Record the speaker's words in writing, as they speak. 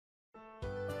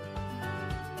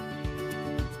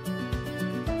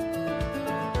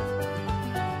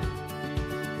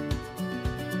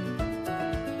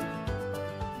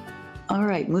All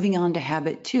right, moving on to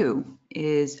habit 2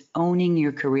 is owning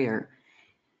your career.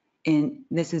 And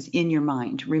this is in your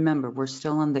mind. Remember, we're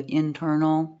still on the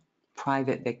internal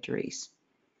private victories.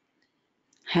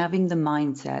 Having the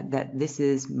mindset that this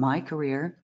is my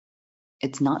career,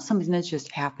 it's not something that's just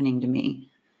happening to me.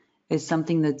 It's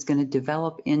something that's going to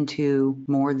develop into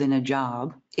more than a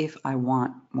job if I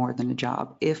want more than a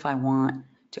job, if I want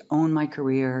to own my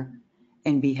career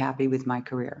and be happy with my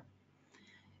career.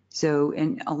 So,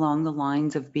 and along the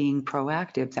lines of being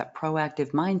proactive, that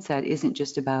proactive mindset isn't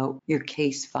just about your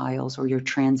case files or your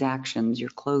transactions, your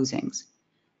closings.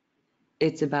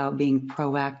 It's about being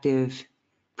proactive,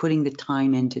 putting the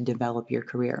time in to develop your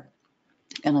career.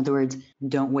 In other words,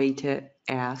 don't wait to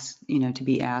ask, to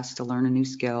be asked to learn a new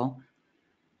skill.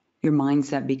 Your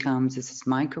mindset becomes, this is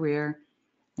my career,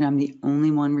 and I'm the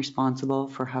only one responsible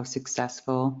for how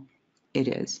successful it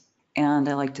is. And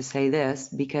I like to say this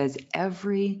because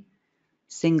every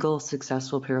single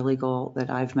successful paralegal that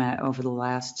I've met over the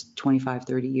last 25,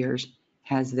 30 years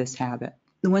has this habit.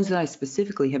 The ones that I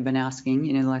specifically have been asking,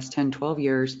 the last 10, 12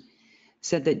 years,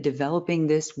 said that developing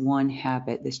this one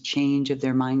habit, this change of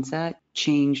their mindset,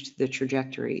 changed the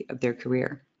trajectory of their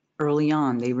career. Early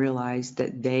on, they realized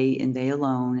that they and they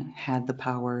alone had the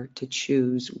power to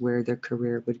choose where their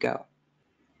career would go.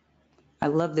 I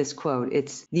love this quote.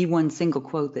 It's the one single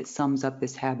quote that sums up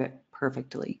this habit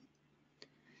perfectly.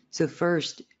 So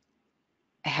first,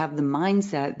 have the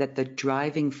mindset that the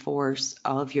driving force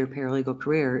of your paralegal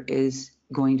career is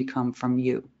going to come from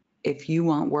you. If you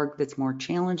want work that's more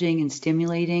challenging and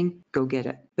stimulating, go get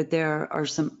it. But there are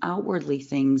some outwardly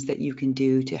things that you can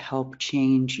do to help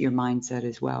change your mindset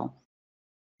as well.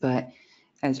 But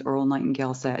as Earl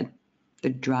Nightingale said, the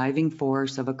driving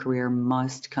force of a career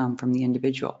must come from the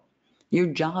individual. Your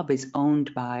job is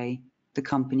owned by the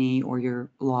company or your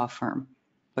law firm,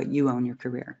 but you own your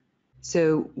career.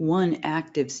 So one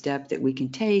active step that we can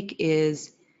take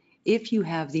is if you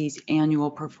have these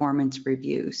annual performance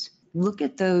reviews, look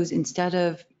at those instead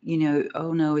of,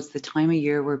 oh no, it's the time of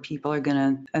year where people are going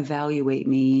to evaluate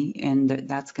me and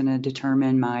that's going to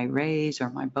determine my raise or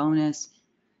my bonus.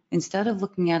 Instead of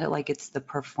looking at it like it's the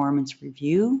performance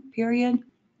review period,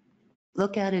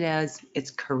 look at it as its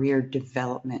career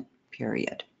development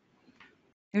period.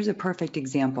 Here's a perfect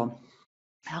example.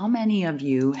 How many of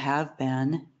you have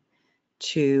been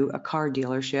to a car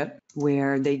dealership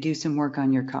where they do some work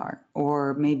on your car,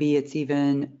 or maybe it's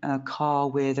even a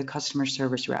call with a customer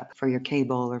service rep for your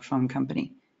cable or phone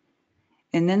company?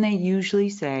 And then they usually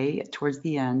say towards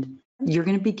the end, you're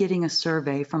going to be getting a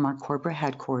survey from our corporate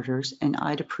headquarters, and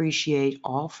I'd appreciate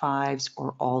all 5s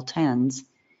or all 10s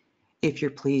if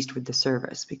you're pleased with the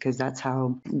service, because that's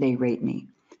how they rate me.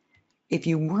 If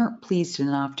you weren't pleased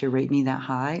enough to rate me that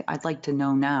high, I'd like to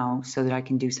know now so that I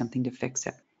can do something to fix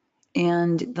it.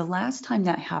 And the last time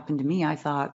that happened to me, I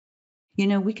thought,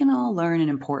 we can all learn an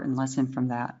important lesson from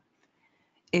that.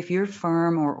 If your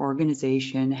firm or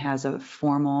organization has a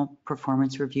formal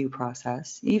performance review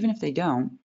process, even if they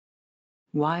don't,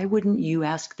 why wouldn't you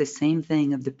ask the same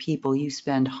thing of the people you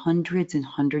spend hundreds and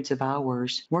hundreds of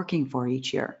hours working for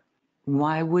each year?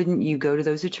 Why wouldn't you go to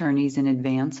those attorneys in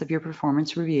advance of your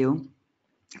performance review,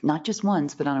 not just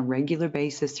once, but on a regular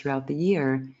basis throughout the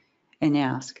year, and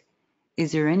ask,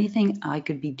 is there anything I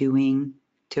could be doing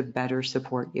to better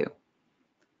support you?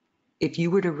 If you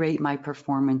were to rate my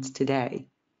performance today,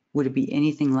 would it be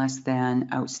anything less than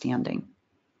outstanding?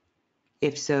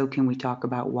 If so, can we talk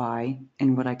about why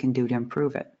and what I can do to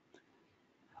improve it?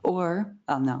 Or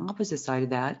on the opposite side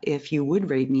of that, if you would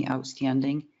rate me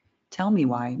outstanding, tell me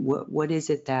why. What is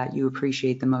it that you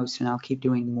appreciate the most, and I'll keep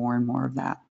doing more and more of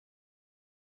that.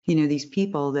 These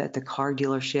people at the car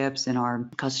dealerships and our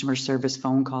customer service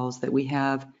phone calls that we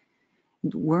have,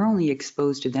 we're only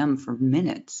exposed to them for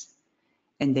minutes,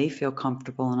 and they feel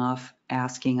comfortable enough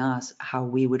asking us how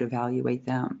we would evaluate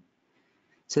them.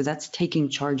 So that's taking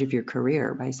charge of your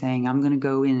career by saying, I'm going to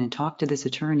go in and talk to this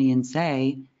attorney and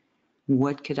say,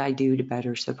 what could I do to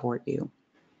better support you?